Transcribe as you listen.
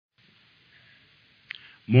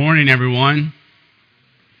Morning, everyone.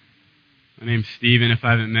 My name's Stephen. If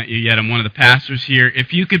I haven't met you yet, I'm one of the pastors here.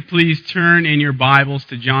 If you could please turn in your Bibles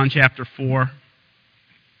to John chapter 4.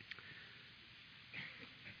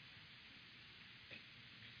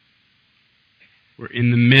 We're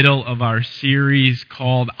in the middle of our series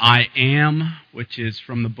called I Am, which is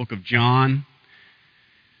from the book of John.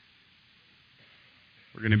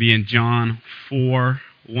 We're going to be in John 4,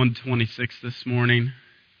 1-26 this morning.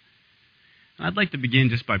 I'd like to begin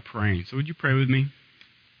just by praying. So would you pray with me?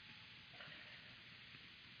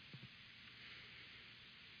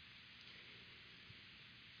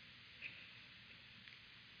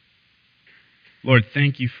 Lord,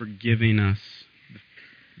 thank you for giving us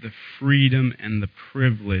the freedom and the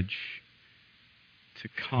privilege to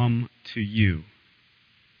come to you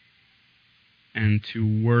and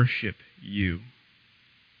to worship you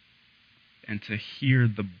and to hear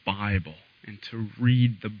the Bible and to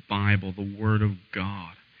read the Bible, the Word of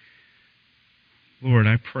God. Lord,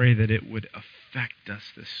 I pray that it would affect us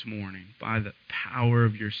this morning by the power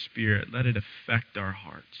of your Spirit. Let it affect our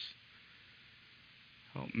hearts.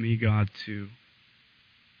 Help me, God, to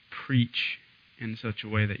preach in such a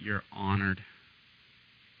way that you're honored.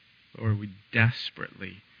 Lord, we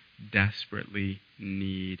desperately, desperately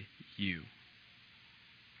need you.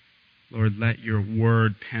 Lord, let your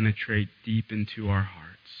word penetrate deep into our hearts.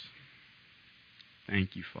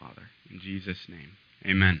 Thank you, Father. In Jesus' name,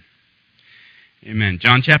 amen. Amen.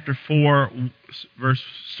 John chapter 4,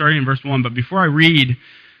 starting in verse 1. But before I read,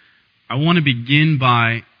 I want to begin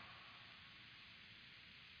by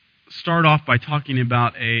start off by talking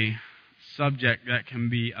about a subject that can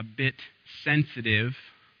be a bit sensitive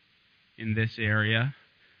in this area.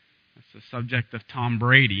 It's the subject of Tom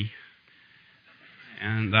Brady.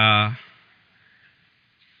 And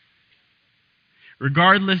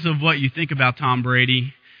regardless of what you think about Tom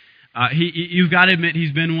Brady, you've got to admit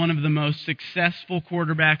he's been one of the most successful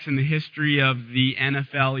quarterbacks in the history of the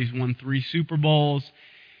NFL. He's won 3 Super Bowls.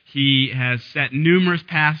 He has set numerous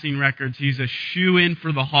passing records. He's a shoo-in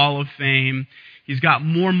for the Hall of Fame. He's got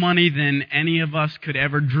more money than any of us could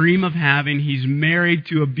ever dream of having. He's married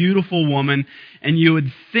to a beautiful woman. And you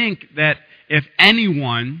would think that if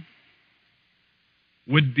anyone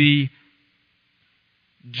would be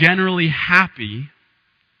generally happy,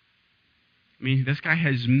 I mean, this guy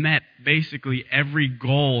has met basically every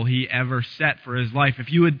goal he ever set for his life.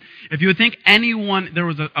 If you would think anyone, there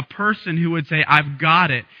was a person who would say, I've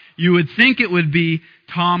got it, you would think it would be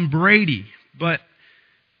Tom Brady. But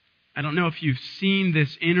I don't know if you've seen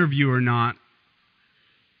this interview or not.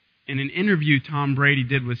 In an interview Tom Brady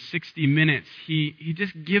did with 60 Minutes, he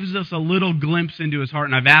just gives us a little glimpse into his heart.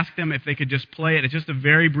 And I've asked them if they could just play it. It's just a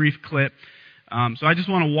very brief clip. So I just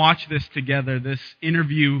want to watch this together, this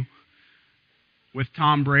interview with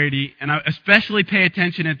Tom Brady. And I especially pay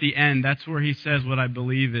attention at the end. That's where he says what I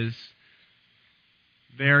believe is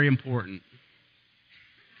very important.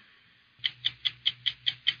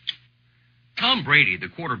 Tom Brady, the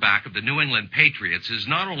quarterback of the New England Patriots, is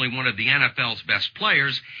not only one of the NFL's best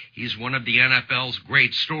players, he's one of the NFL's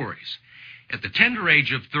great stories. At the tender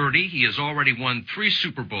age of 30, he has already won 3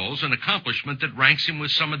 Super Bowls, an accomplishment that ranks him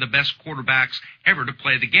with some of the best quarterbacks ever to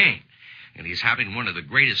play the game. And he's having one of the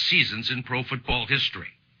greatest seasons in pro football history.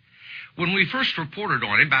 When we first reported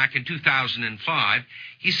on him back in 2005,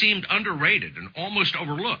 he seemed underrated and almost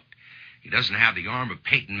overlooked. He doesn't have the arm of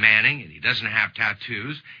Peyton Manning, and he doesn't have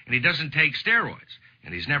tattoos, and he doesn't take steroids,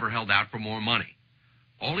 and he's never held out for more money.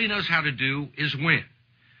 All he knows how to do is win.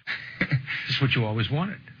 It's what you always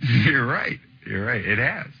wanted. You're right. It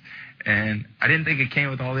has. And I didn't think it came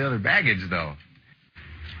with all the other baggage, though.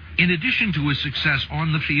 In addition to his success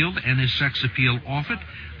on the field and his sex appeal off it,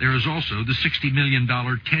 there is also the $60 million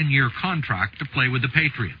 10-year contract to play with the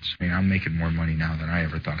Patriots. I mean, I'm making more money now than I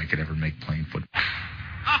ever thought I could ever make playing football.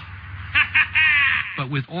 But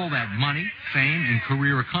with all that money, fame, and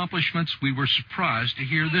career accomplishments, we were surprised to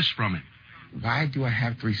hear this from him. Why do I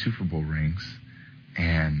have 3 Super Bowl rings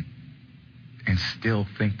and still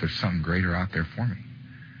think there's something greater out there for me?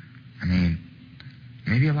 I mean,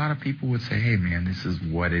 maybe a lot of people would say, hey, man, this is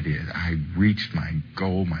what it is. I reached my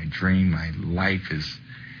goal, my dream, my life is...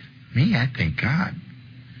 Me, I think, God,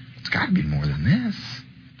 it's got to be more than this.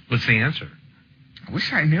 What's the answer? I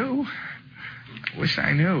wish I knew.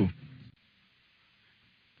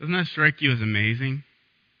 Doesn't that strike you as amazing?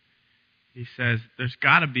 He says, there's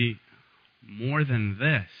got to be more than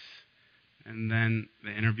this. And then the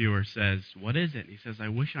interviewer says, what is it? And he says, I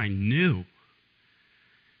wish I knew.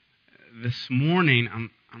 This morning,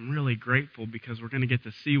 I'm really grateful because we're going to get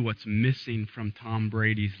to see what's missing from Tom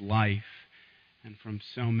Brady's life and from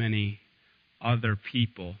so many other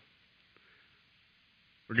people.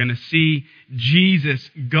 We're going to see Jesus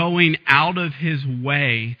going out of his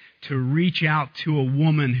way to reach out to a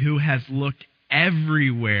woman who has looked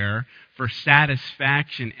everywhere for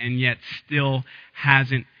satisfaction and yet still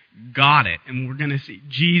hasn't got it. And we're going to see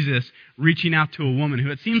Jesus reaching out to a woman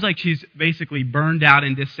who it seems like she's basically burned out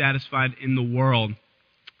and dissatisfied in the world.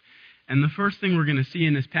 And the first thing we're going to see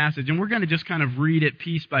in this passage, and we're going to just kind of read it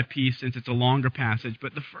piece by piece since it's a longer passage,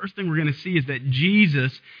 but the first thing we're going to see is that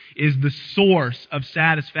Jesus is the source of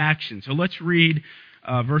satisfaction. So let's read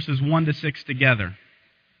verses 1 to 6 together.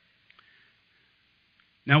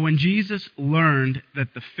 Now when Jesus learned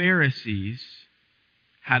that the Pharisees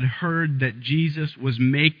had heard that Jesus was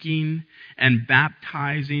making and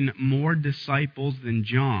baptizing more disciples than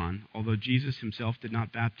John, although Jesus himself did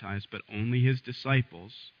not baptize, but only his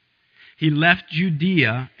disciples, he left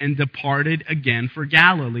Judea and departed again for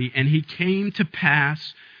Galilee, and he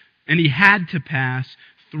had to pass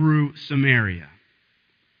through Samaria.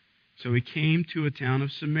 So he came to a town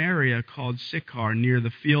of Samaria called Sychar, near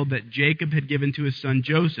the field that Jacob had given to his son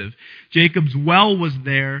Joseph. Jacob's well was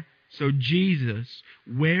there, so Jesus,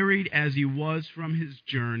 wearied as he was from his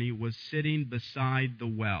journey, was sitting beside the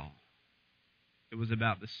well. It was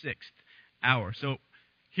about the 6th hour. So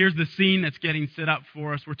here's the scene that's getting set up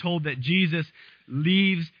for us. We're told that Jesus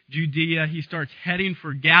leaves Judea. He starts heading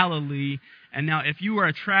for Galilee. And now, if you were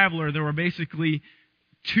a traveler, there were basically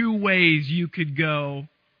two ways you could go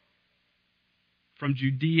from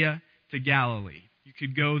Judea to Galilee. You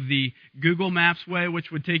could go the Google Maps way, which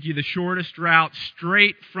would take you the shortest route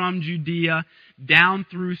straight from Judea down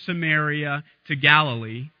through Samaria to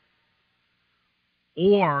Galilee.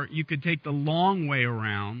 Or you could take the long way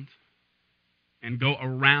around and go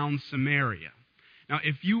around Samaria. Now,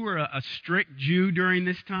 if you were a strict Jew during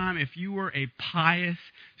this time, if you were a pious,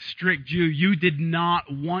 strict Jew, you did not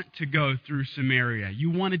want to go through Samaria. You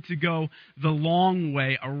wanted to go the long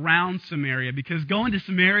way around Samaria, because going to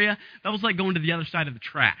Samaria, that was like going to the other side of the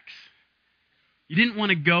tracks. You didn't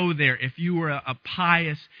want to go there if you were a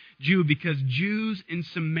pious Jew, because Jews and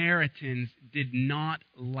Samaritans did not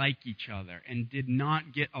like each other and did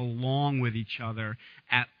not get along with each other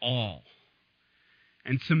at all.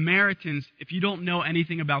 And Samaritans, if you don't know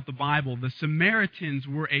anything about the Bible, the Samaritans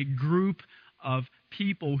were a group of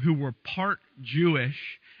people who were part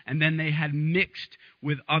Jewish, and then they had mixed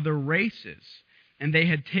with other races. And they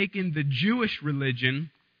had taken the Jewish religion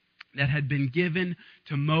that had been given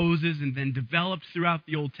to Moses and then developed throughout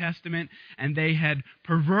the Old Testament, and they had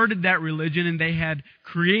perverted that religion, and they had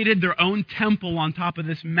created their own temple on top of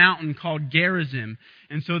this mountain called Gerizim.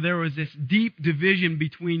 And so there was this deep division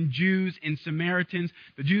between Jews and Samaritans.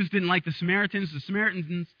 The Jews didn't like the Samaritans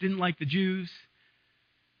didn't like the Jews,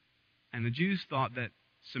 and the Jews thought that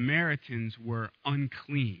Samaritans were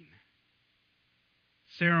unclean.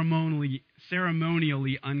 Ceremonially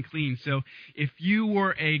unclean. So if you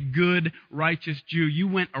were a good, righteous Jew, you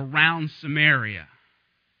went around Samaria.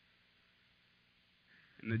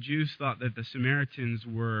 And the Jews thought that the Samaritans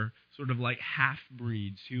were sort of like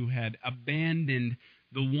half-breeds who had abandoned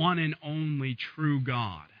the one and only true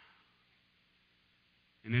God.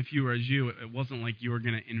 And if you were a Jew, it wasn't like you were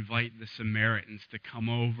going to invite the Samaritans to come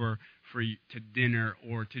over to dinner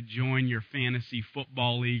or to join your fantasy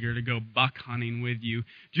football league or to go buck hunting with you.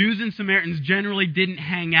 Jews and Samaritans generally didn't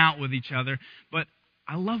hang out with each other, but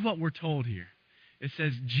I love what we're told here. It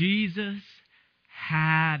says Jesus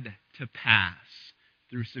had to pass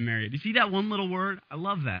through Samaria. Do you see that one little word? I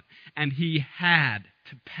love that. And he had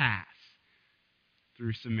to pass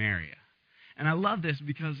through Samaria. And I love this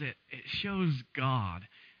because it shows God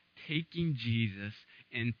taking Jesus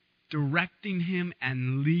and directing him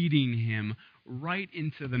and leading him right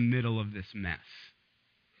into the middle of this mess.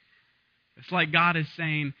 It's like God is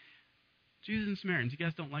saying, Jews and Samaritans, you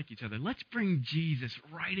guys don't like each other. Let's bring Jesus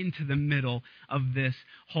right into the middle of this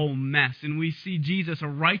whole mess. And we see Jesus, a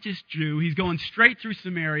righteous Jew. He's going straight through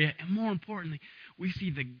Samaria. And more importantly, we see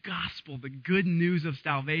the gospel, the good news of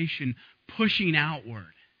salvation, pushing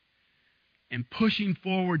outward and pushing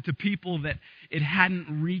forward to people that it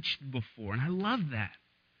hadn't reached before. And I love that.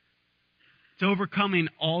 It's overcoming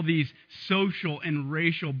all these social and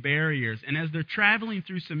racial barriers. And as they're traveling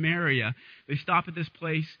through Samaria, they stop at this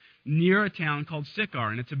place near a town called Sychar.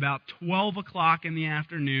 And it's about 12 o'clock in the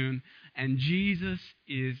afternoon. And Jesus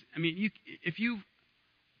is, if you've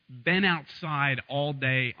been outside all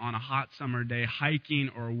day on a hot summer day,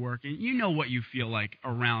 hiking or working, you know what you feel like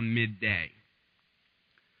around midday.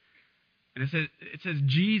 And it says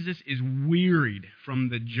Jesus is wearied from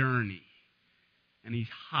the journey. And he's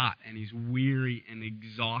hot and he's weary and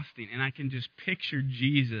exhausting. And I can just picture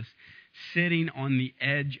Jesus sitting on the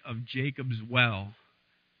edge of Jacob's well,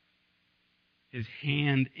 his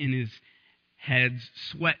hand in his head,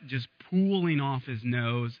 sweat just pooling off his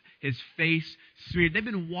nose, his face smeared. They've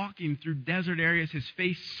been walking through desert areas, his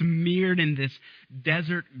face smeared in this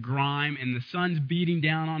desert grime, and the sun's beating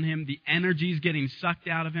down on him. The energy's getting sucked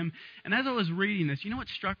out of him. And as I was reading this, you know what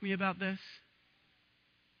struck me about this?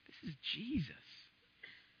 This is Jesus.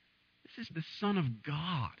 This is the Son of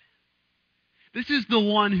God. This is the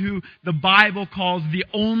one who the Bible calls the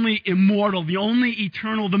only immortal, the only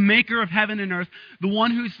eternal, the maker of heaven and earth, the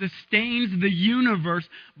one who sustains the universe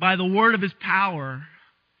by the word of his power.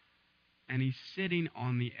 And he's sitting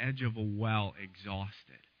on the edge of a well,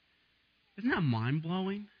 exhausted. Isn't that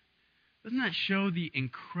mind-blowing? Doesn't that show the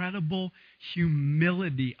incredible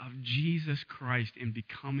humility of Jesus Christ in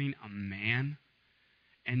becoming a man?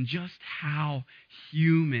 And just how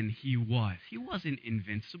human he was. He wasn't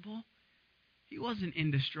invincible. He wasn't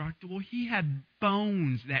indestructible. He had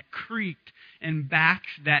bones that creaked and back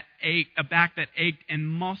that ached, and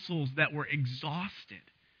muscles that were exhausted.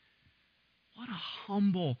 What a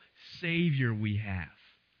humble Savior we have.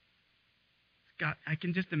 God, I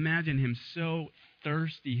can just imagine him so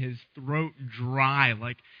thirsty, his throat dry,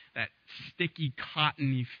 like that sticky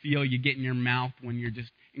cottony feel you get in your mouth when you're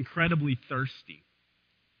just incredibly thirsty.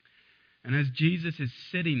 And as Jesus is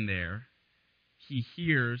sitting there, he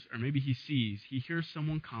hears, or maybe he sees, he hears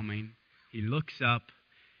someone coming. He looks up,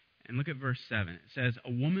 and look at verse 7. It says,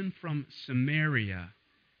 a woman from Samaria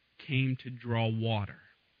came to draw water.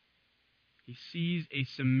 He sees a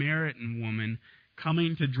Samaritan woman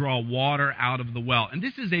coming to draw water out of the well. And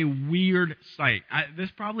this is a weird sight.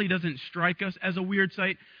 This probably doesn't strike us as a weird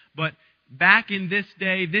sight, but back in this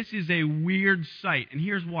day, this is a weird sight. And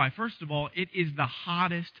here's why. First of all, it is the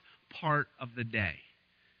hottest part of the day.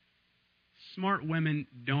 Smart women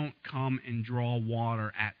don't come and draw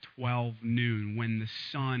water at 12 noon when the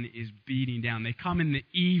sun is beating down. They come in the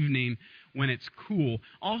evening when it's cool.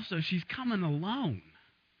 Also, she's coming alone.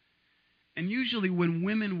 And usually when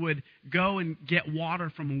women would go and get water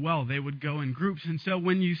from a well, they would go in groups. And so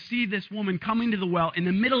when you see this woman coming to the well in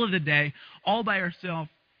the middle of the day, all by herself,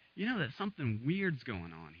 you know that something weird's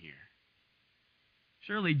going on here.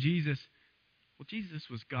 Surely Jesus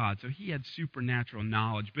was God, so he had supernatural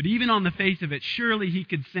knowledge. But even on the face of it, surely he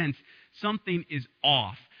could sense something is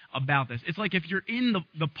off about this. It's like if you're in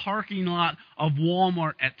the parking lot of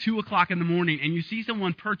Walmart at 2 o'clock in the morning and you see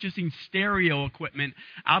someone purchasing stereo equipment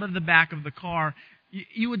out of the back of the car,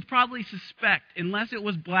 you would probably suspect, unless it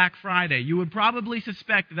was Black Friday, you would probably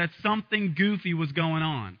suspect that something goofy was going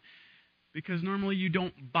on. Because normally you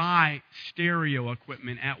don't buy stereo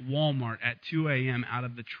equipment at Walmart at 2 a.m. out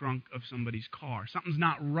of the trunk of somebody's car. Something's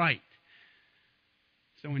not right.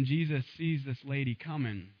 So when Jesus sees this lady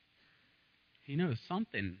coming, he knows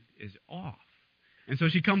something is off. And so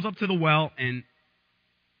she comes up to the well, and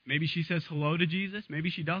maybe she says hello to Jesus. Maybe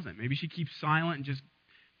she doesn't. Maybe she keeps silent and just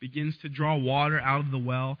begins to draw water out of the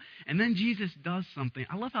well. And then Jesus does something.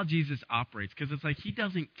 I love how Jesus operates, because it's like he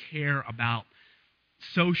doesn't care about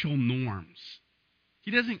social norms. He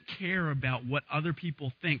doesn't care about what other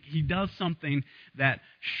people think. He does something that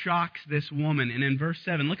shocks this woman. And in verse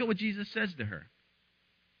 7, look at what Jesus says to her.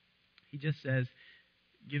 He just says,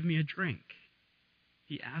 give me a drink.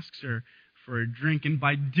 He asks her for a drink. And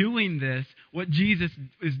by doing this, what Jesus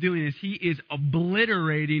is doing is he is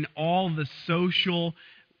obliterating all the social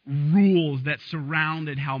rules that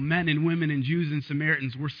surrounded how men and women and Jews and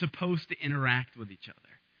Samaritans were supposed to interact with each other.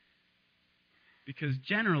 Because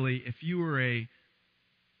generally, if you were a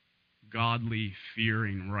godly,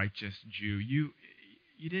 fearing, righteous Jew, you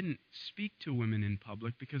didn't speak to women in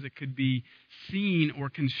public because it could be seen or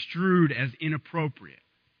construed as inappropriate.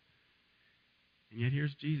 And yet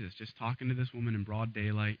here's Jesus just talking to this woman in broad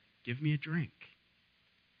daylight, give me a drink.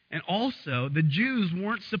 And also, the Jews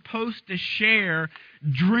weren't supposed to share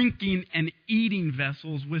drinking and eating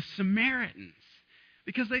vessels with Samaritans,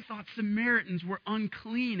 because they thought Samaritans were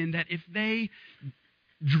unclean, and that if they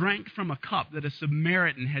drank from a cup that a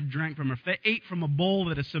Samaritan had drank from, or if they ate from a bowl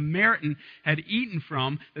that a Samaritan had eaten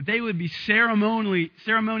from, that they would be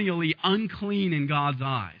ceremonially unclean in God's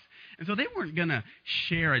eyes. And so they weren't going to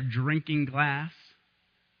share a drinking glass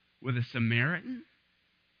with a Samaritan.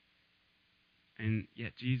 And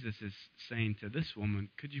yet Jesus is saying to this woman,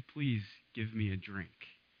 could you please give me a drink?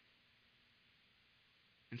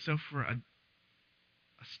 And so for a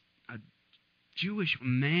Jewish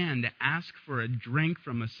man to ask for a drink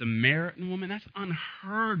from a Samaritan woman, that's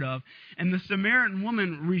unheard of. And the Samaritan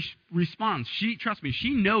woman responds. Trust me,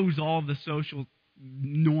 she knows all the social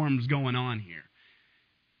norms going on here.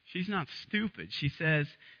 She's not stupid. She says,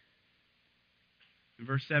 In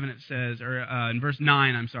verse 7 it says, in verse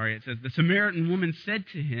 9, it says, the Samaritan woman said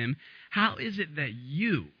to him, how is it that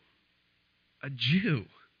you, a Jew,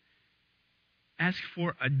 ask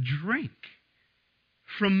for a drink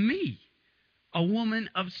from me, a woman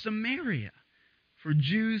of Samaria? For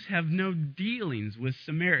Jews have no dealings with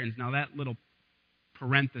Samaritans. Now that little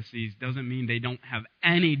parentheses doesn't mean they don't have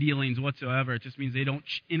any dealings whatsoever. It just means they don't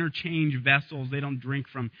interchange vessels. They don't drink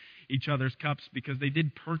from each other's cups, because they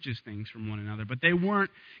did purchase things from one another. But they weren't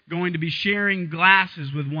going to be sharing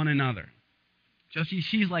glasses with one another. So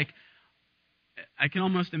she's like, I can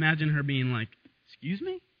almost imagine her being like, excuse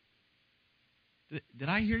me? Did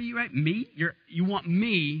I hear you right? Me? You want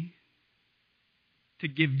me to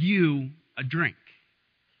give you a drink?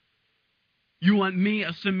 You want me,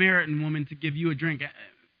 a Samaritan woman, to give you a drink?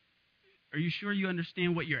 Are you sure you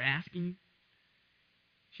understand what you're asking?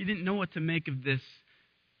 She didn't know what to make of this,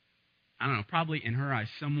 I don't know, probably in her eyes,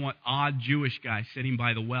 somewhat odd Jewish guy sitting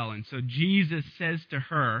by the well. And so Jesus says to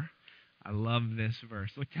her, I love this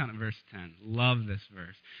verse. Look down at verse 10. Love this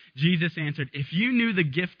verse. Jesus answered, if you knew the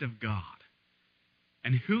gift of God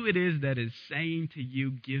and who it is that is saying to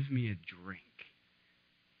you, give me a drink,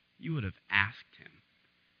 you would have asked him,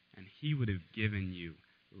 and he would have given you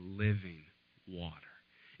living water.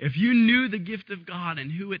 If you knew the gift of God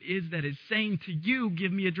and who it is that is saying to you,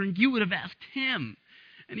 give me a drink, you would have asked him,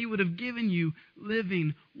 and he would have given you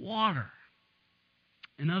living water.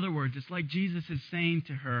 In other words, it's like Jesus is saying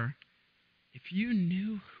to her, if you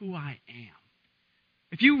knew who I am,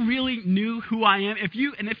 if you really knew who I am, if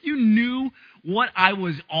you knew what I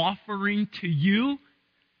was offering to you,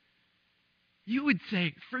 you would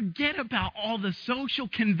say, forget about all the social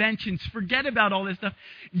conventions, forget about all this stuff.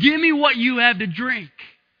 Give me what you have to drink.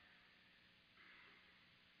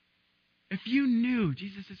 If you knew,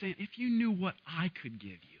 Jesus is saying, if you knew what I could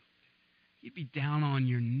give you, you'd be down on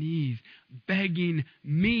your knees begging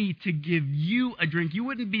me to give you a drink. You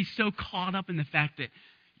wouldn't be so caught up in the fact that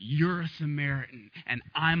you're a Samaritan and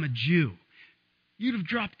I'm a Jew. You'd have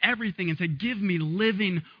dropped everything and said, give me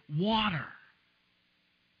living water.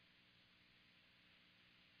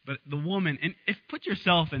 But the woman, and put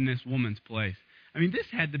yourself in this woman's place. I mean, this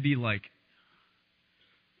had to be like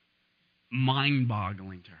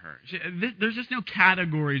mind-boggling to her. There's just no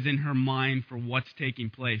categories in her mind for what's taking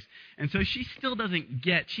place. And so she still doesn't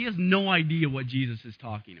get, she has no idea what Jesus is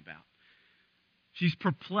talking about. She's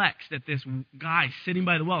perplexed at this guy sitting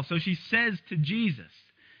by the well. So she says to Jesus,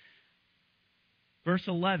 verse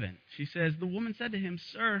 11, she says, the woman said to him,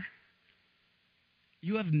 sir,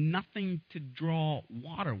 you have nothing to draw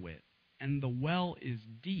water with, and the well is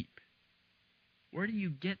deep. Where do you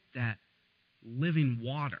get that living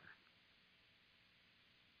water?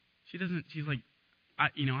 She's like, I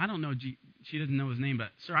don't know, she doesn't know his name, but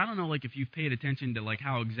sir, I don't know if you've paid attention to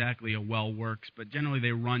how exactly a well works, but generally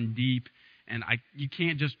they run deep, and you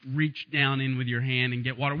can't just reach down in with your hand and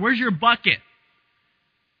get water. Where's your bucket?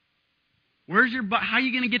 How are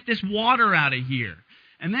you going to get this water out of here?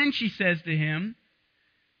 And then she says to him,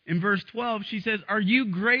 in verse 12, she says, are you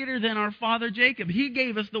greater than our father Jacob? He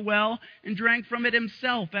gave us the well and drank from it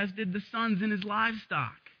himself, as did the sons and his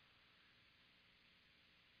livestock.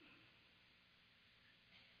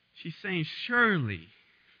 She's saying, surely,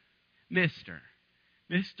 Mr.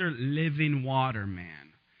 Living Water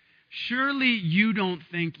Man, surely you don't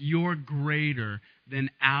think you're greater than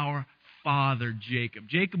our father Jacob.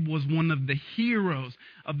 Jacob was one of the heroes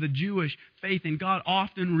of the Jewish faith, and God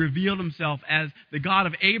often revealed himself as the God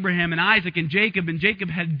of Abraham and Isaac and Jacob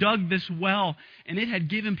had dug this well, and it had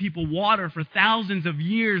given people water for thousands of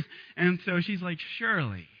years. And so she's like,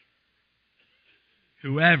 surely,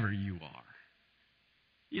 whoever you are,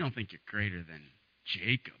 you don't think you're greater than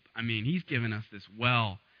Jacob. I mean, he's given us this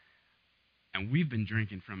well, and we've been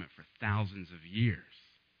drinking from it for thousands of years.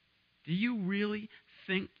 Do you really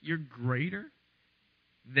think you're greater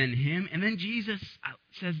than him? And then Jesus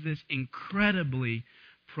says this incredibly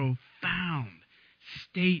profound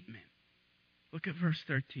statement. Look at verse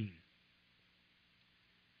 13.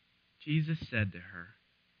 Jesus said to her,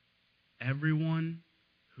 everyone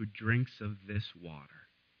who drinks of this water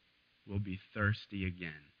will be thirsty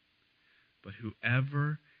again. But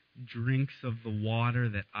whoever drinks of the water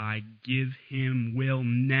that I give him will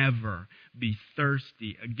never be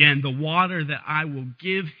thirsty again. The water that I will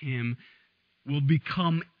give him will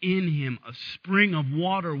become in him a spring of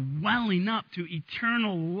water welling up to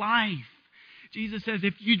eternal life. Jesus says,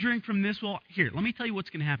 if you drink from this well, here, let me tell you what's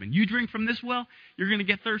going to happen. You drink from this well, you're going to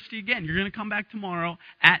get thirsty again. You're going to come back tomorrow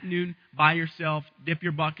at noon by yourself, dip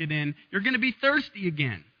your bucket in. You're going to be thirsty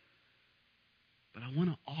again. But I want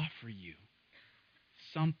to offer you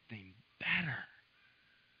something better.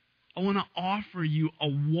 I want to offer you a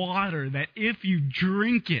water that if you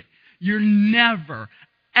drink it, you're never,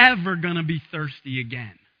 ever going to be thirsty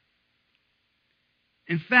again.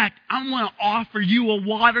 In fact, I want to offer you a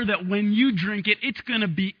water that when you drink it, it's going to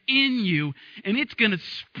be in you and it's going to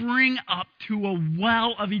spring up to a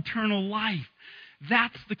well of eternal life.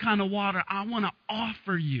 That's the kind of water I want to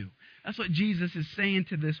offer you. That's what Jesus is saying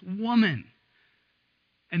to this woman.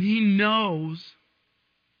 And he knows,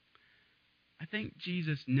 I think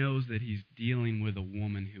Jesus knows that he's dealing with a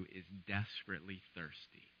woman who is desperately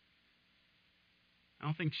thirsty. I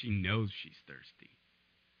don't think she knows she's thirsty.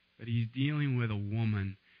 But he's dealing with a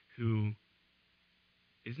woman who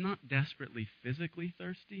is not desperately physically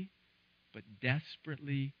thirsty, but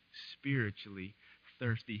desperately spiritually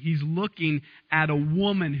thirsty. He's looking at a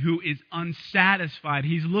woman who is unsatisfied.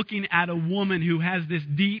 He's looking at a woman who has this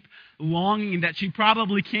deep longing that she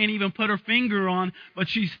probably can't even put her finger on, but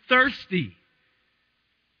she's thirsty.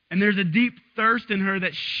 And there's a deep thirst in her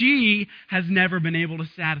that she has never been able to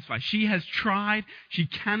satisfy. She has tried. She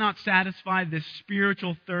cannot satisfy this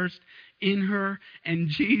spiritual thirst in her. And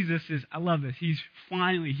Jesus is, I love this, he's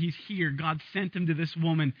here. God sent him to this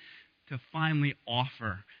woman to finally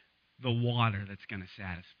offer the water that's going to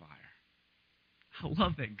satisfy her. I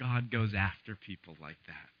love that God goes after people like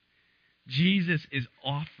that. Jesus is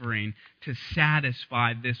offering to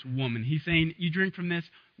satisfy this woman. He's saying, you drink from this,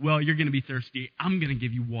 well, you're going to be thirsty. I'm going to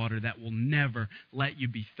give you water that will never let you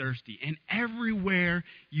be thirsty. And everywhere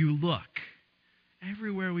you look,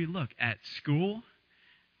 everywhere we look, at school,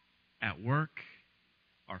 at work,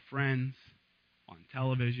 our friends, on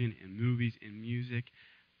television, in movies, in music,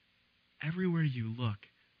 everywhere you look,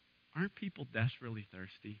 aren't people desperately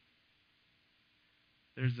thirsty?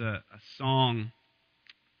 There's a song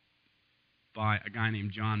by a guy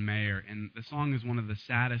named John Mayer, and the song is one of the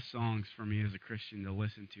saddest songs for me as a Christian to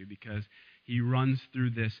listen to because he runs through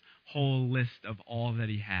this whole list of all that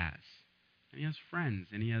he has. And he has friends,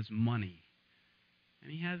 and he has money,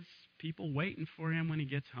 and he has people waiting for him when he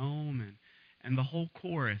gets home, and the whole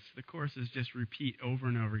chorus, is just repeat over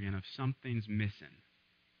and over again of something's missing,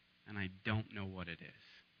 and I don't know what it is.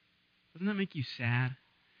 Doesn't that make you sad?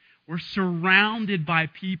 We're surrounded by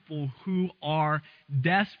people who are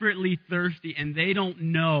desperately thirsty and they don't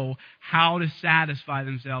know how to satisfy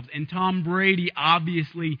themselves. And Tom Brady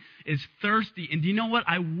obviously is thirsty. And do you know what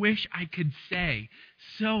I wish I could say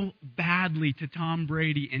so badly to Tom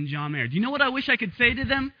Brady and John Mayer? Do you know what I wish I could say to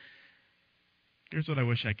them? Here's what I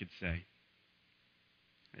wish I could say.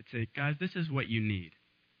 I'd say, guys, this is what you need.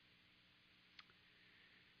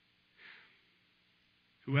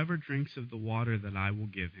 Whoever drinks of the water that I will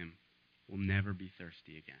give him will never be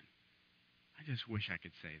thirsty again. I just wish I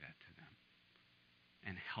could say that to them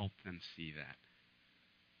and help them see that.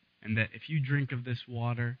 And that if you drink of this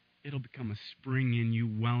water, it'll become a spring in you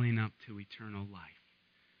welling up to eternal life.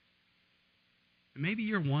 And maybe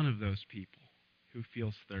you're one of those people who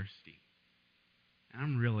feels thirsty. And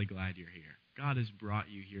I'm really glad you're here. God has brought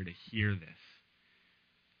you here to hear this.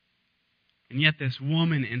 And yet this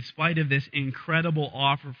woman, in spite of this incredible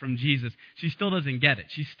offer from Jesus, she still doesn't get it.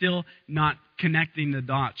 She's still not connecting the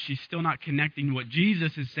dots. She's still not connecting what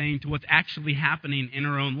Jesus is saying to what's actually happening in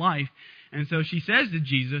her own life. And so she says to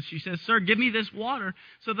Jesus, she says, "Sir, give me this water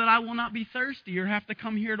so that I will not be thirsty or have to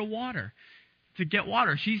come here to get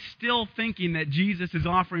water." She's still thinking that Jesus is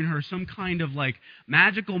offering her some kind of like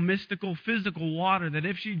magical, mystical, physical water that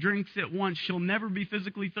if she drinks it once, she'll never be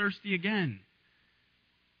physically thirsty again.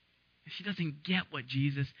 She doesn't get what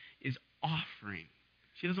Jesus is offering.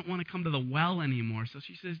 She doesn't want to come to the well anymore. So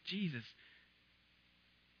she says, "Jesus,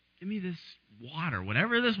 give me this water.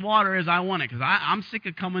 Whatever this water is, I want it because I'm sick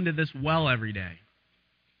of coming to this well every day."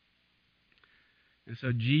 And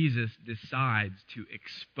so Jesus decides to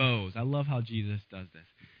expose. I love how Jesus does this.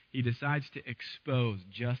 He decides to expose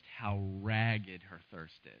just how ragged her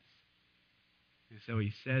thirst is. And so he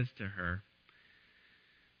says to her,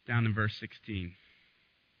 down in verse 16,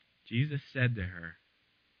 Jesus said to her,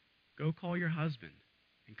 "Go call your husband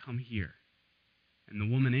and come here." And the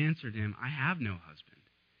woman answered him, "I have no husband."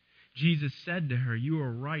 Jesus said to her, "You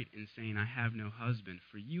are right in saying, 'I have no husband,'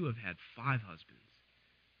 for you have had 5 husbands.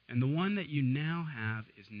 And the one that you now have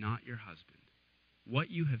is not your husband. What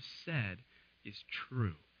you have said is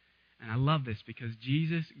true." And I love this because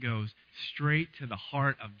Jesus goes straight to the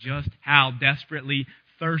heart of just how desperately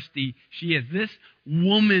thirsty she is. This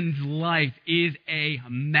woman's life is a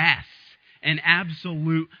mess, an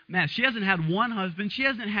absolute mess. She hasn't had one husband. She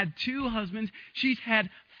hasn't had 2 husbands. She's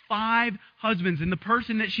had 5 husbands. And the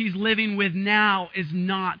person that she's living with now is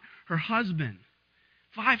not her husband.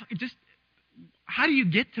 5, just how do you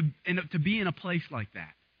get to be in a place like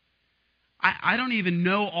that? I don't even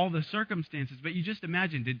know all the circumstances, but you just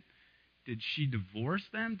imagine, did she divorce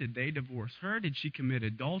them? Did they divorce her? Did she commit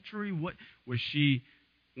adultery? What was she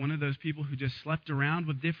one of those people who just slept around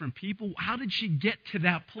with different people? How did she get to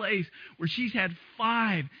that place where she's had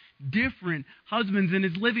 5 different husbands and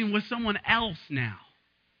is living with someone else now?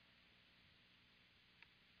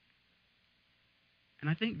 And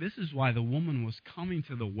I think this is why the woman was coming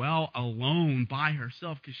to the well alone by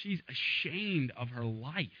herself, because she's ashamed of her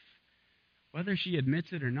life. Whether she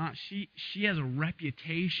admits it or not, she has a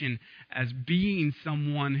reputation as being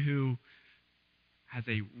someone who has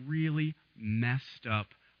a really messed up,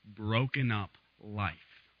 broken up life.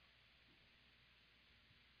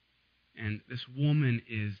 And this woman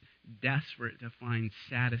is desperate to find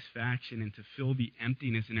satisfaction and to fill the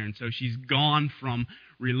emptiness in her. And so she's gone from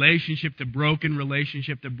relationship to broken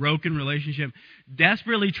relationship,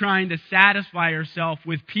 desperately trying to satisfy herself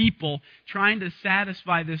with people, trying to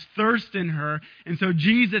satisfy this thirst in her. And so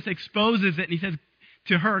Jesus exposes it, and he says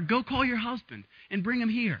to her, go call your husband and bring him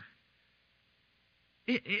here.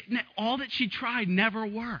 All that she tried never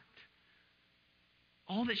worked.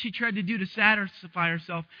 All that she tried to do to satisfy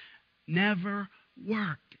herself never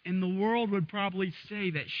worked. And the world would probably say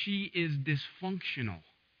that she is dysfunctional.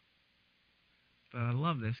 But I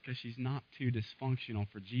love this because she's not too dysfunctional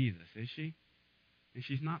for Jesus, is she? And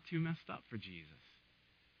she's not too messed up for Jesus.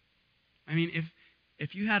 I mean,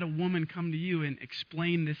 if you had a woman come to you and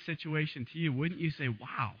explain this situation to you, wouldn't you say,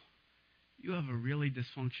 wow, you have a really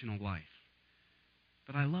dysfunctional life?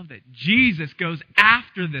 But I love that Jesus goes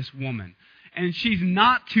after this woman. And she's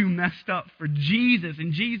not too messed up for Jesus.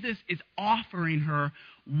 And Jesus is offering her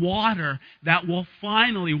water that will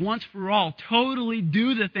finally, once for all, totally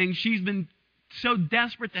do the thing she's been so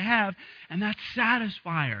desperate to have, and that's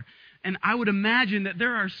satisfy her. And I would imagine that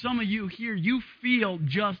there are some of you here, you feel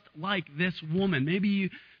just like this woman.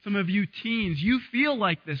 Maybe some of you teens, you feel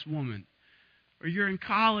like this woman. Or you're in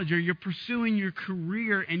college, or you're pursuing your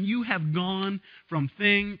career, and you have gone from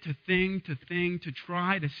thing to thing to thing to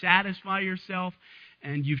try to satisfy yourself.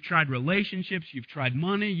 And you've tried relationships, you've tried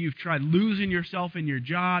money, you've tried losing yourself in your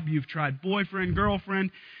job, you've tried boyfriend, girlfriend,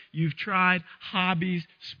 you've tried hobbies,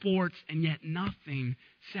 sports, and yet nothing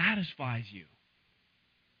satisfies you.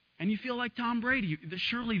 And you feel like Tom Brady.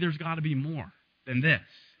 Surely there's got to be more than this.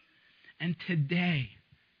 And today,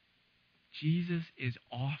 Jesus is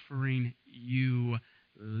offering you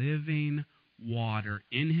living water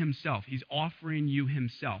in Himself. He's offering you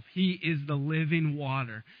Himself. He is the living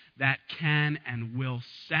water that can and will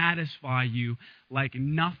satisfy you like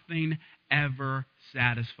nothing ever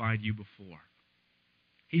satisfied you before.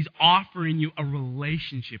 He's offering you a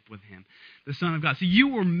relationship with Him, the Son of God. So you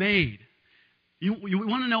were made. You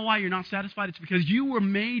want to know why you're not satisfied? It's because you were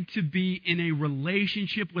made to be in a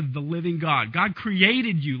relationship with the living God. God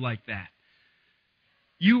created you like that.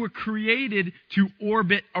 You were created to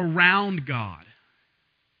orbit around God.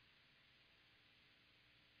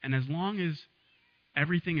 And as long as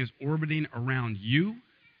everything is orbiting around you,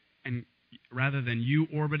 and rather than you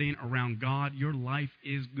orbiting around God, your life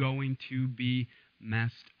is going to be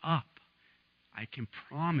messed up. I can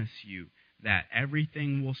promise you that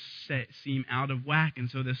everything will seem out of whack.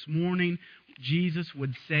 And so this morning, Jesus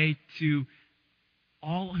would say to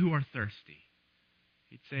all who are thirsty,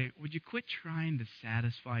 He'd say, would you quit trying to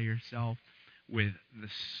satisfy yourself with the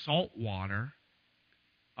salt water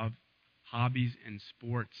of hobbies and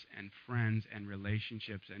sports and friends and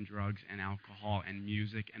relationships and drugs and alcohol and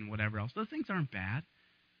music and whatever else? Those things aren't bad.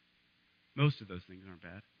 Most of those things aren't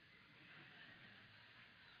bad.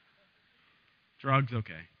 Drugs,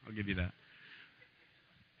 okay, I'll give you that.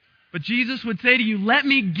 But Jesus would say to you, let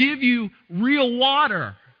me give you real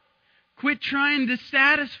water. Quit trying to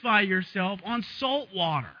satisfy yourself on salt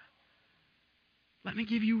water. Let me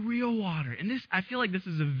give you real water. And this, I feel like this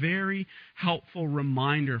is a very helpful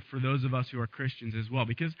reminder for those of us who are Christians as well.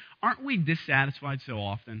 Because aren't we dissatisfied so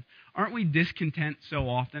often? Aren't we discontent so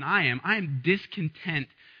often? I am. I am discontent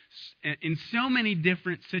in so many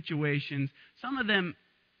different situations. Some of them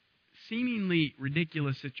seemingly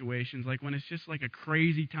ridiculous situations, like when it's just like a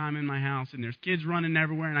crazy time in my house and there's kids running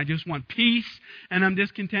everywhere and I just want peace and I'm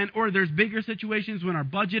discontent. Or there's bigger situations when our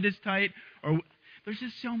budget is tight. Or there's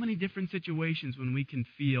just so many different situations when we can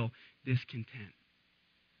feel discontent.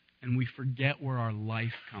 And we forget where our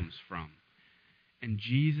life comes from. And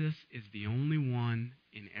Jesus is the only one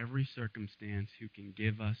in every circumstance who can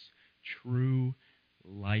give us true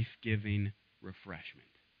life-giving refreshment.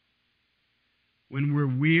 When we're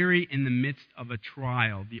weary in the midst of a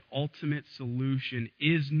trial, the ultimate solution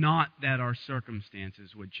is not that our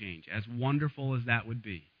circumstances would change, as wonderful as that would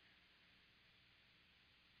be.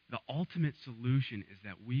 The ultimate solution is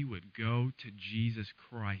that we would go to Jesus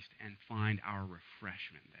Christ and find our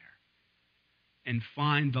refreshment there. And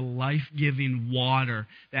find the life-giving water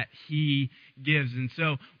that He gives. And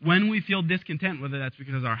so when we feel discontent, whether that's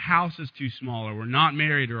because our house is too small, or we're not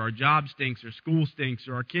married, or our job stinks, or school stinks,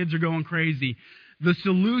 or our kids are going crazy, the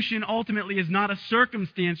solution ultimately is not a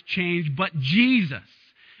circumstance change, but Jesus.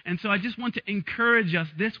 And so I just want to encourage us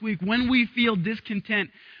this week, when we feel discontent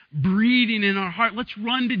breeding in our heart, let's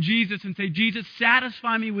run to Jesus and say, Jesus,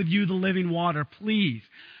 satisfy me with you, the living water, please.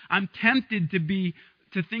 I'm tempted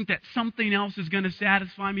to think that something else is going to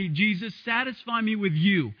satisfy me. Jesus, satisfy me with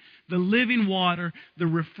you, the living water, the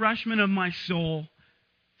refreshment of my soul.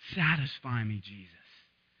 Satisfy me, Jesus.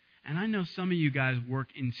 And I know some of you guys work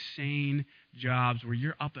insane jobs where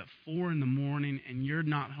you're up at 4 in the morning and you're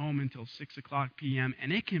not home until 6 o'clock p.m.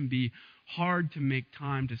 And it can be hard to make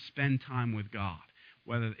time to spend time with God,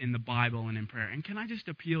 whether in the Bible and in prayer. And can I just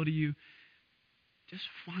appeal to you? Just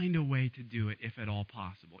find a way to do it if at all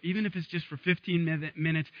possible. Even if it's just for 15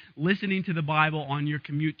 minutes, listening to the Bible on your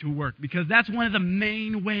commute to work. Because that's one of the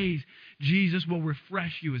main ways Jesus will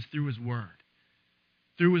refresh you, is through His Word.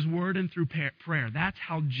 Through His Word and through prayer. That's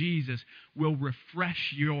how Jesus will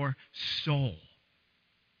refresh your soul.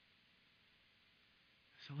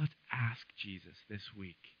 So let's ask Jesus this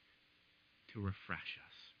week to refresh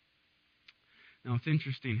us. Now, it's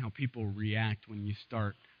interesting how people react when you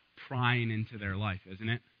start prying into their life, isn't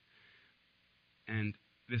it? And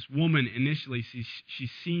this woman initially, she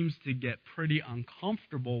seems to get pretty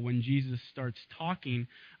uncomfortable when Jesus starts talking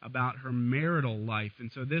about her marital life.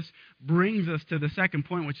 And so this brings us to the second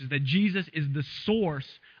point, which is that Jesus is the source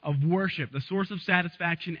of worship, the source of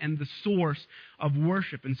satisfaction and the source of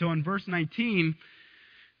worship. And so in verse 19,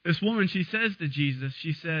 this woman, she says to Jesus,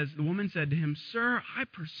 the woman said to him, "Sir, I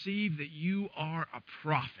perceive that you are a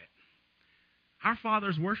prophet. Our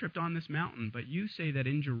fathers worshipped on this mountain, but you say that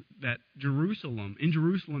in Jerusalem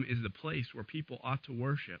is the place where people ought to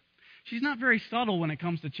worship." She's not very subtle when it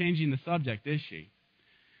comes to changing the subject, is she?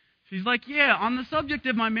 She's like, yeah, on the subject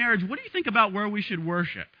of my marriage, what do you think about where we should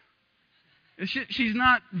worship? She's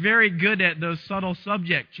not very good at those subtle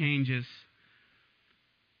subject changes.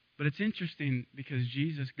 But it's interesting because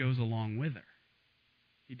Jesus goes along with her.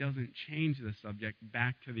 He doesn't change the subject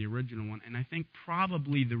back to the original one. And I think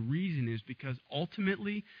probably the reason is because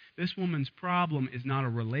ultimately this woman's problem is not a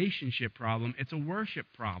relationship problem, it's a worship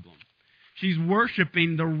problem. She's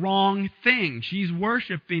worshiping the wrong thing. She's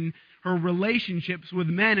worshiping her relationships with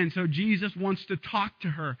men. And so Jesus wants to talk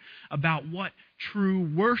to her about what true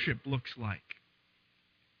worship looks like.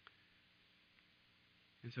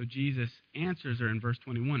 And so Jesus answers her in verse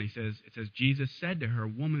 21. It says, Jesus said to her,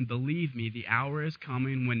 "Woman, believe me, the hour is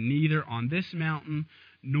coming when neither on this mountain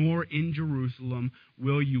nor in Jerusalem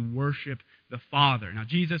will you worship the Father." Now,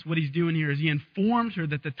 Jesus, what He's doing here is He informs her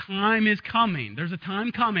that the time is coming. There's a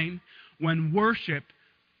time coming when worship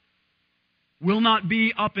will not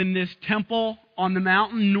be up in this temple on the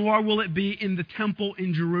mountain, nor will it be in the temple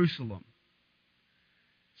in Jerusalem.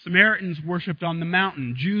 Samaritans worshipped on the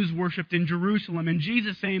mountain. Jews worshipped in Jerusalem. And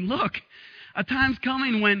Jesus saying, look, a time's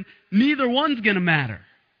coming when neither one's going to matter.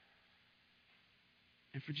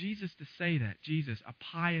 And for Jesus to say that, a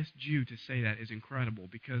pious Jew to say that, is incredible.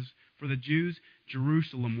 Because for the Jews,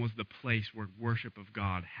 Jerusalem was the place where worship of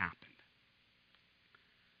God happened.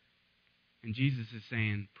 And Jesus is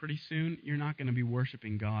saying, pretty soon, you're not going to be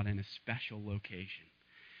worshiping God in a special location.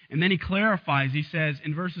 And then He clarifies, He says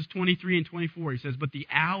in verses 23 and 24, He says, "But the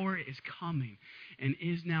hour is coming and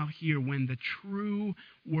is now here when the true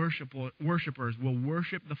worshipers will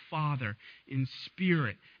worship the Father in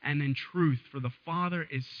spirit and in truth, for the Father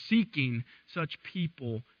is seeking such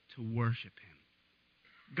people to worship Him."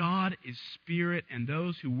 God is spirit, and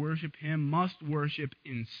those who worship Him must worship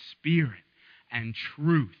in spirit and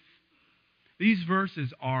truth. These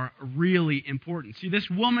verses are really important. See, this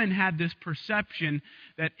woman had this perception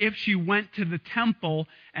that if she went to the temple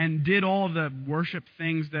and did all the worship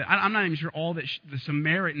things that, I'm not even sure all that the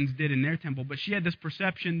Samaritans did in their temple, but she had this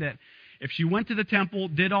perception that if she went to the temple,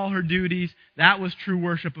 did all her duties, that was true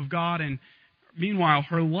worship of God. And meanwhile,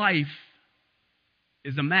 her life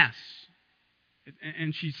is a mess.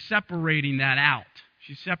 And she's separating that out.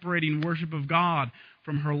 She's separating worship of God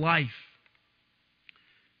from her life.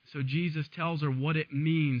 So Jesus tells her what it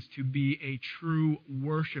means to be a true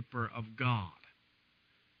worshiper of God.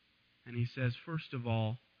 And He says, first of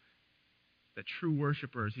all, that true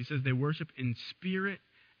worshipers, He says they worship in spirit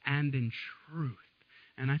and in truth.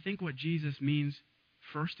 And I think what Jesus means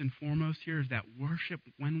first and foremost here is that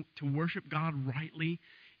to worship God rightly,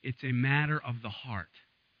 it's a matter of the heart.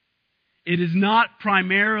 It is not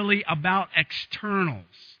primarily about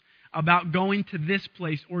externals. about going to this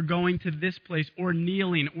place or going to this place or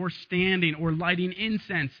kneeling or standing or lighting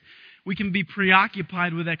incense. We can be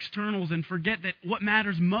preoccupied with externals and forget that what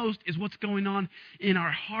matters most is what's going on in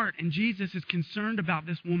our heart. And Jesus is concerned about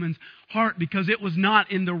this woman's heart because it was not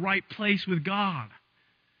in the right place with God.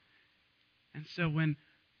 And so when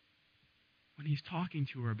he's talking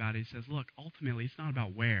to her about it, he says, look, ultimately it's not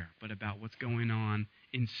about where, but about what's going on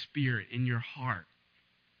in spirit, in your heart.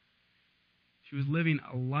 She was living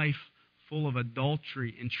a life full of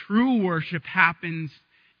adultery, and true worship happens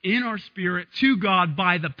in our spirit to God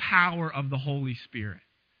by the power of the Holy Spirit.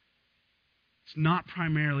 It's not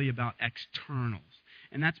primarily about externals.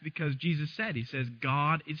 And that's because Jesus said, he says,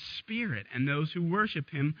 God is spirit, and those who worship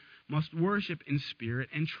him must worship in spirit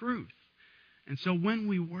and truth. And so when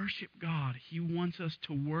we worship God, he wants us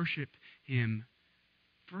to worship him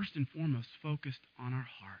first and foremost focused on our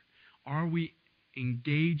heart. Are we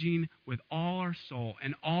engaging with all our soul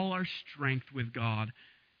and all our strength with God,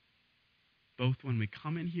 both when we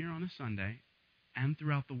come in here on a Sunday and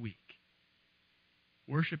throughout the week?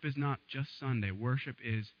 Worship is not just Sunday. Worship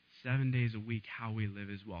is 7 days a week, how we live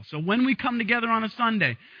as well. So when we come together on a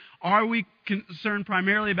Sunday, are we concerned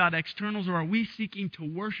primarily about externals, or are we seeking to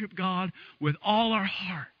worship God with all our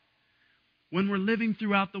heart? When we're living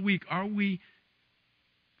throughout the week, are we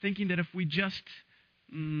thinking that if we just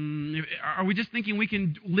are we just thinking we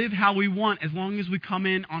can live how we want as long as we come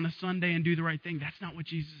in on a Sunday and do the right thing? That's not what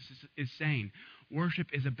Jesus is saying. Worship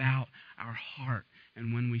is about our heart.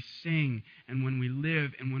 And when we sing and when we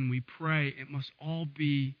live and when we pray, it must all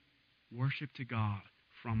be worship to God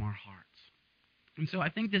from our hearts. And so I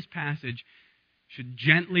think this passage should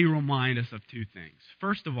gently remind us of two things.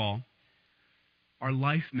 First of all, our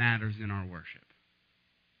life matters in our worship.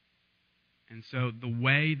 And so the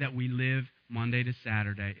way that we live Monday to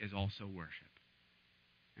Saturday is also worship.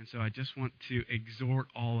 And so I just want to exhort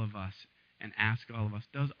all of us and ask all of us,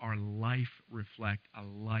 does our life reflect a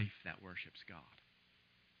life that worships God?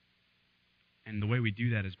 And the way we do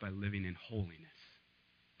that is by living in holiness.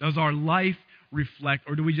 Does our life reflect,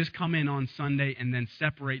 or do we just come in on Sunday and then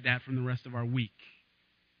separate that from the rest of our week?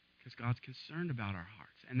 Because God's concerned about our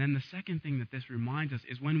hearts. And then the second thing that this reminds us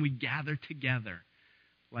is when we gather together,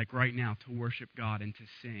 like right now, to worship God and to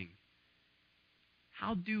sing,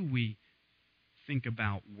 how do we think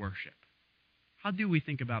about worship? How do we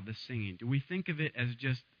think about the singing? Do we think of it as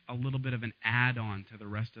just a little bit of an add-on to the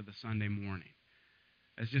rest of the Sunday morning?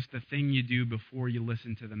 As just the thing you do before you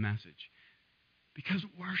listen to the message? Because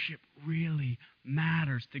worship really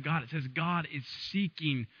matters to God. It says God is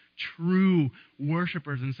seeking true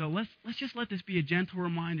worshipers. And so let's just let this be a gentle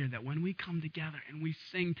reminder that when we come together and we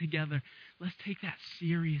sing together, let's take that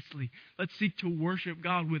seriously. Let's seek to worship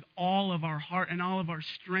God with all of our heart and all of our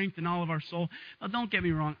strength and all of our soul. Now, don't get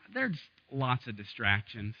me wrong. There's lots of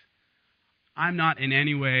distractions. I'm not in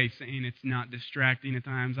any way saying it's not distracting at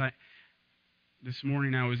times. This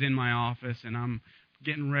morning I was in my office and I'm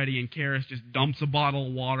getting ready, and Karis just dumps a bottle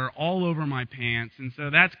of water all over my pants. And so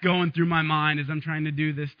that's going through my mind as I'm trying to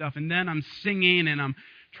do this stuff. And then I'm singing, and I'm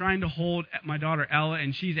trying to hold my daughter Ella,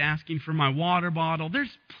 and she's asking for my water bottle.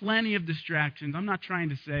 There's plenty of distractions. I'm not trying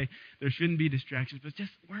to say there shouldn't be distractions, but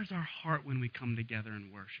just where's our heart when we come together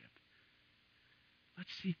and worship? Let's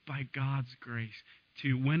seek by God's grace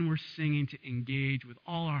to, when we're singing, to engage with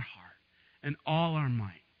all our heart and all our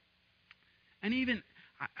might. And even,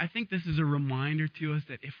 I think this is a reminder to us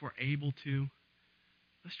that if we're able to,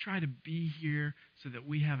 let's try to be here so that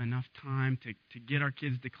we have enough time to get our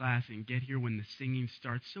kids to class and get here when the singing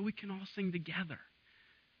starts so we can all sing together.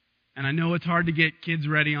 And I know it's hard to get kids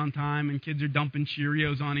ready on time, and kids are dumping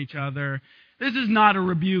Cheerios on each other. This is not a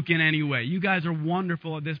rebuke in any way. You guys are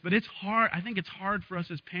wonderful at this, but it's hard. I think it's hard for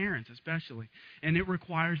us as parents especially, and it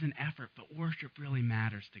requires an effort, but worship really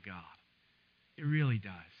matters to God. It really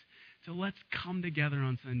does. So let's come together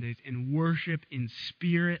on Sundays and worship in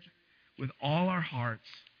spirit with all our hearts.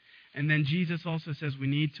 And then Jesus also says we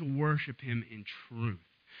need to worship him in truth.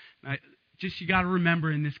 Now, you got to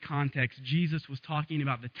remember in this context, Jesus was talking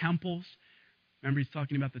about the temples. Remember, he's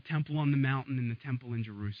talking about the temple on the mountain and the temple in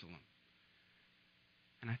Jerusalem.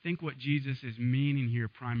 And I think what Jesus is meaning here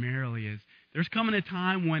primarily is there's coming a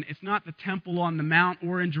time when it's not the temple on the mount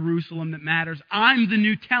or in Jerusalem that matters. I'm the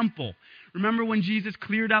new temple. Remember when Jesus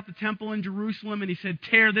cleared out the temple in Jerusalem and he said,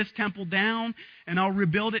 tear this temple down and I'll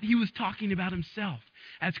rebuild it? He was talking about himself.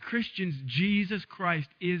 As Christians, Jesus Christ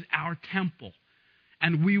is our temple.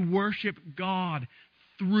 And we worship God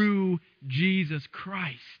through Jesus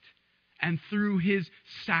Christ and through his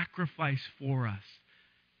sacrifice for us.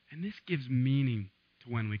 And this gives meaning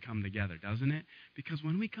to when we come together, doesn't it? Because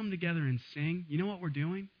when we come together and sing, you know what we're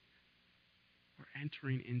doing? we're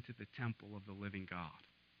entering into the temple of the living God.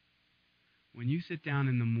 When you sit down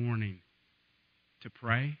in the morning to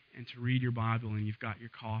pray and to read your Bible and you've got your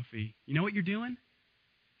coffee, you know what you're doing?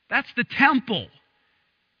 That's the temple.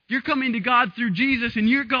 You're coming to God through Jesus, and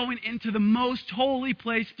you're going into the most holy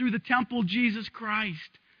place through the temple, Jesus Christ.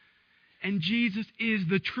 And Jesus is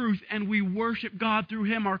the truth, and we worship God through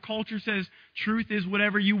Him. Our culture says truth is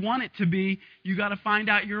whatever you want it to be. You got to find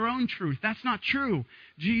out your own truth. That's not true.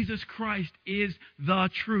 Jesus Christ is the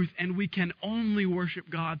truth, and we can only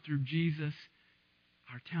worship God through Jesus,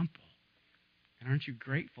 our temple. And aren't you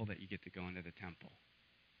grateful that you get to go into the temple?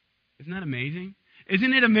 Isn't that amazing?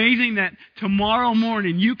 Isn't it amazing that tomorrow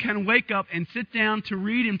morning you can wake up and sit down to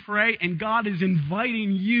read and pray, and God is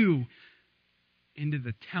inviting you into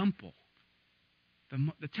the temple?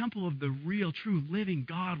 The temple of the real, true, living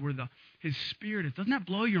God where His Spirit is. Doesn't that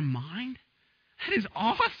blow your mind? That is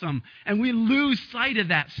awesome. And we lose sight of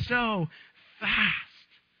that so fast.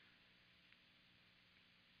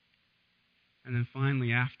 And then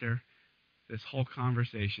finally, after this whole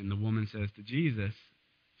conversation, the woman says to Jesus,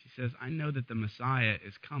 she says, I know that the Messiah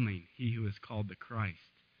is coming, He who is called the Christ.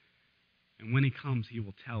 And when He comes, He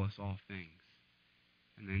will tell us all things.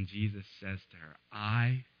 And then Jesus says to her,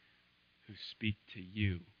 I who speak to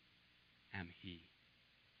you am He.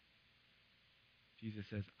 Jesus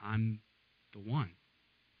says, I'm the one.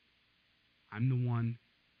 I'm the one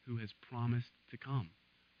who has promised to come.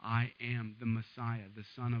 I am the Messiah, the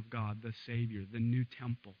Son of God, the Savior, the new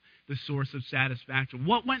temple, the source of satisfaction.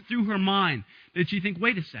 What went through her mind? Did she think,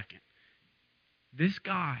 wait a second, this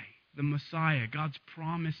guy, the Messiah, God's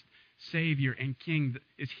promised Savior and King,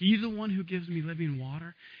 is He the one who gives me living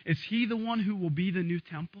water? Is He the one who will be the new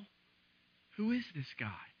temple? Who is this guy?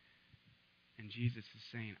 And Jesus is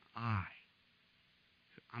saying,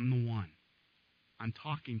 I'm the one. I'm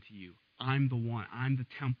talking to you. I'm the one. I'm the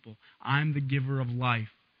temple. I'm the giver of life.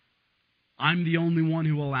 I'm the only one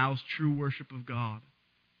who allows true worship of God.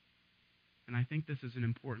 And I think this is an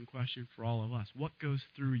important question for all of us. What goes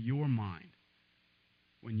through your mind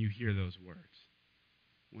when you hear those words?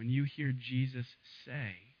 When you hear Jesus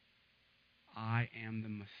say, I am the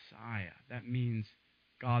Messiah, that means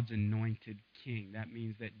God's anointed King. That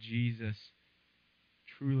means that Jesus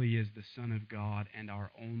truly is the Son of God and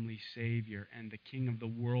our only Savior and the King of the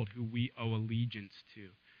world who we owe allegiance to.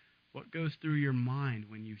 What goes through your mind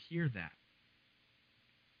when you hear that?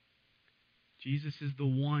 Jesus is the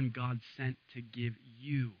one God sent to give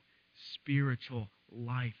you spiritual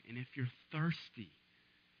life. And if you're thirsty,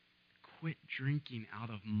 quit drinking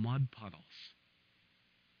out of mud puddles.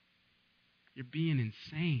 You're being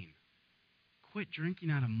insane. Quit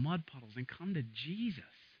drinking out of mud puddles and come to Jesus.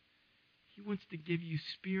 He wants to give you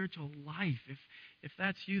spiritual life. If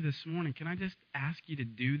that's you this morning, can I just ask you to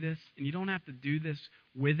do this? And you don't have to do this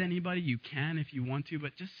with anybody. You can if you want to,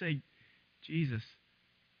 but just say, Jesus,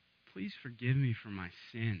 please forgive me for my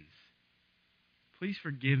sins. Please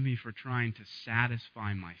forgive me for trying to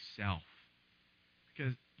satisfy myself.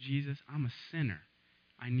 Because, Jesus, I'm a sinner.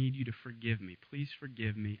 I need you to forgive me. Please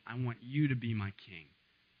forgive me. I want you to be my King.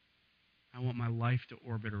 I want my life to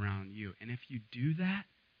orbit around you. And if you do that,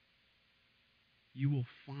 you will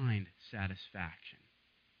find satisfaction.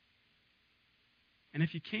 And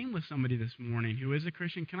if you came with somebody this morning who is a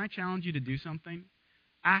Christian, can I challenge you to do something?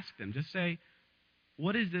 Ask them. Just say,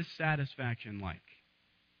 what is this satisfaction like?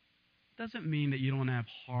 It doesn't mean that you don't have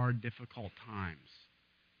hard, difficult times.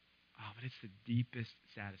 Oh, but it's the deepest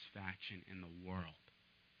satisfaction in the world.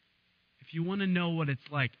 If you want to know what it's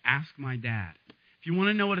like, ask my dad. If you want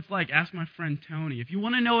to know what it's like, ask my friend Tony. If you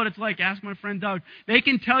want to know what it's like, ask my friend Doug. They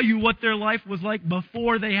can tell you what their life was like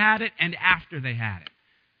before they had it and after they had it.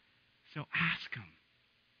 So ask them.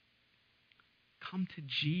 Come to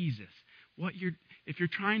Jesus. If you're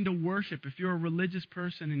trying to worship, if you're a religious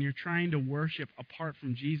person and you're trying to worship apart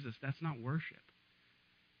from Jesus, that's not worship.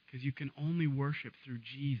 Because you can only worship through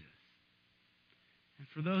Jesus. And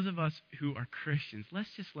for those of us who are Christians, let's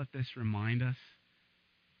just let this remind us,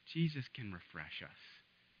 Jesus can refresh us.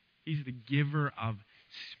 He's the giver of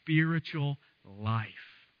spiritual life.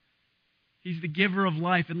 He's the giver of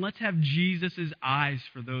life. And let's have Jesus' eyes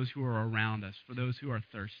for those who are around us, for those who are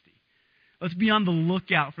thirsty. Let's be on the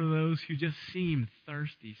lookout for those who just seem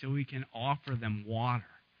thirsty so we can offer them water.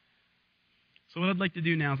 So what I'd like to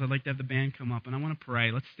do now is I'd like to have the band come up and I want to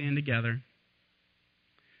pray. Let's stand together.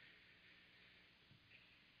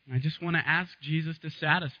 And I just want to ask Jesus to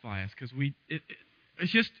satisfy us because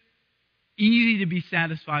it's just easy to be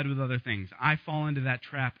satisfied with other things. I fall into that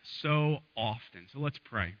trap so often. So let's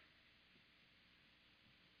pray.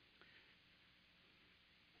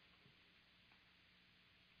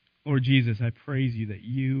 Lord Jesus, I praise you that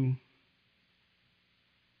you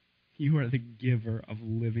You are the giver of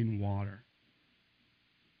living water.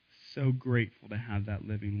 So grateful to have that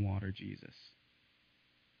living water, Jesus.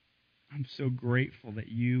 I'm so grateful that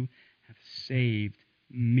you have saved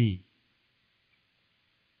me.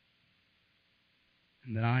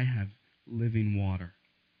 And that I have living water.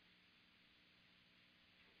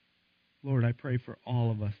 Lord, I pray for all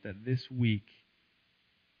of us that this week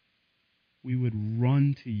we would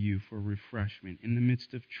run to you for refreshment in the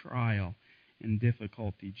midst of trial and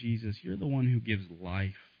difficulty. Jesus, you're the one who gives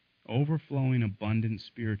life, overflowing, abundant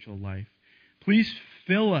spiritual life. Please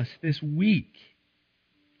fill us this week.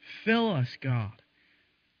 Fill us, God.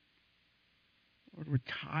 Lord,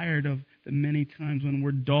 we're tired of the many times when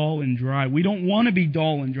we're dull and dry. We don't want to be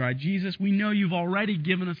dull and dry. Jesus, we know you've already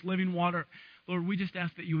given us living water. Lord, we just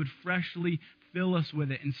ask that you would freshly fill us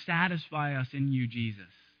with it and satisfy us in you, Jesus.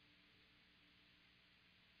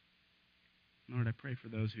 Lord, I pray for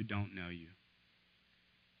those who don't know you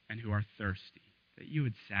and who are thirsty, that you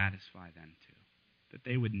would satisfy them too, that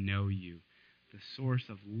they would know you, the source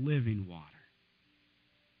of living water.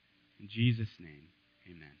 In Jesus' name,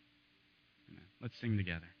 amen. Amen. Let's sing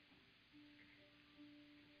together.